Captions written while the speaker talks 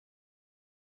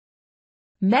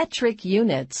Metric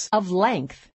units of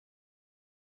length.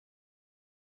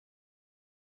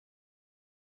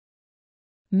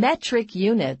 Metric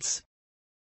units.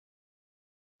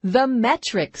 The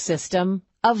metric system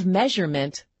of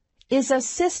measurement is a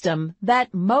system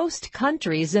that most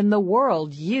countries in the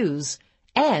world use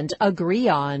and agree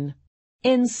on.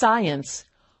 In science,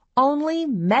 only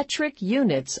metric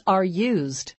units are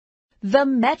used. The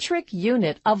metric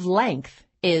unit of length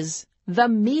is the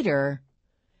meter,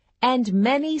 and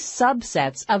many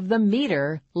subsets of the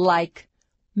meter like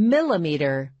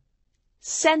millimeter,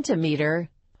 centimeter,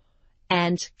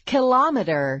 and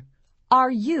kilometer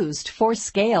are used for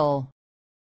scale.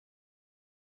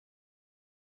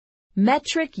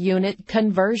 Metric unit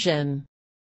conversion.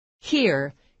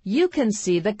 Here, you can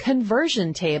see the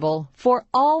conversion table for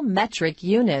all metric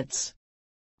units.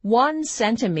 1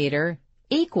 centimeter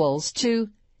equals to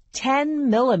 10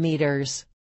 millimeters.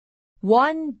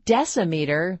 1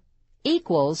 decimeter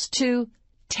equals to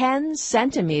 10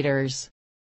 centimeters.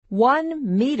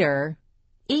 1 meter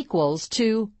equals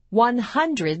to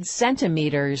 100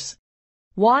 centimeters.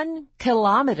 1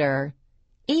 kilometer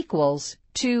equals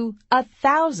to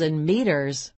 1,000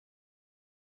 meters.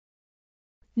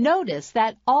 Notice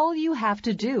that all you have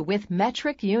to do with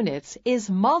metric units is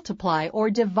multiply or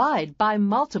divide by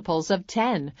multiples of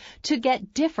 10 to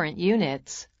get different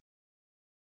units.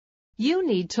 You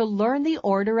need to learn the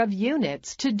order of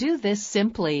units to do this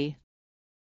simply.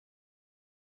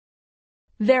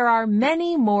 There are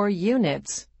many more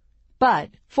units, but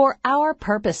for our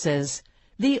purposes,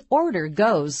 the order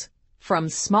goes from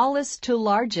smallest to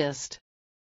largest.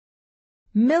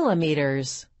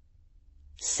 Millimeters,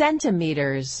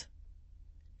 centimeters,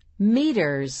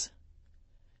 meters,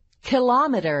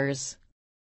 kilometers.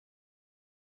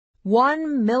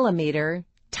 1 millimeter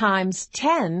times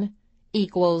 10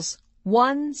 equals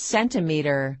 1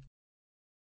 centimeter.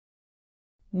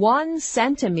 1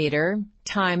 centimeter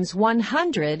times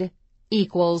 100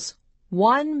 equals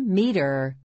 1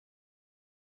 meter.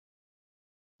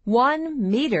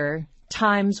 1 meter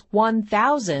times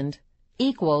 1,000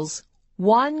 equals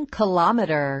 1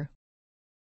 kilometer.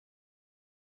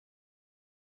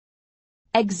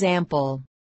 Example.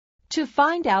 To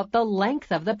find out the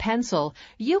length of the pencil,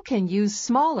 you can use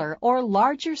smaller or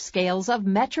larger scales of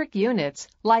metric units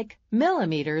like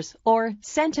millimeters or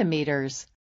centimeters.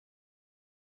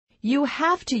 You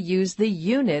have to use the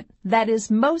unit that is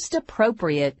most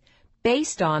appropriate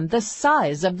based on the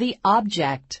size of the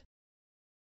object.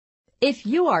 If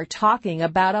you are talking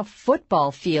about a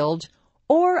football field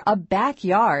or a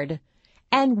backyard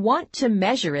and want to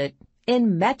measure it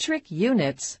in metric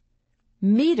units,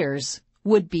 meters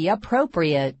would be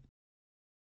appropriate.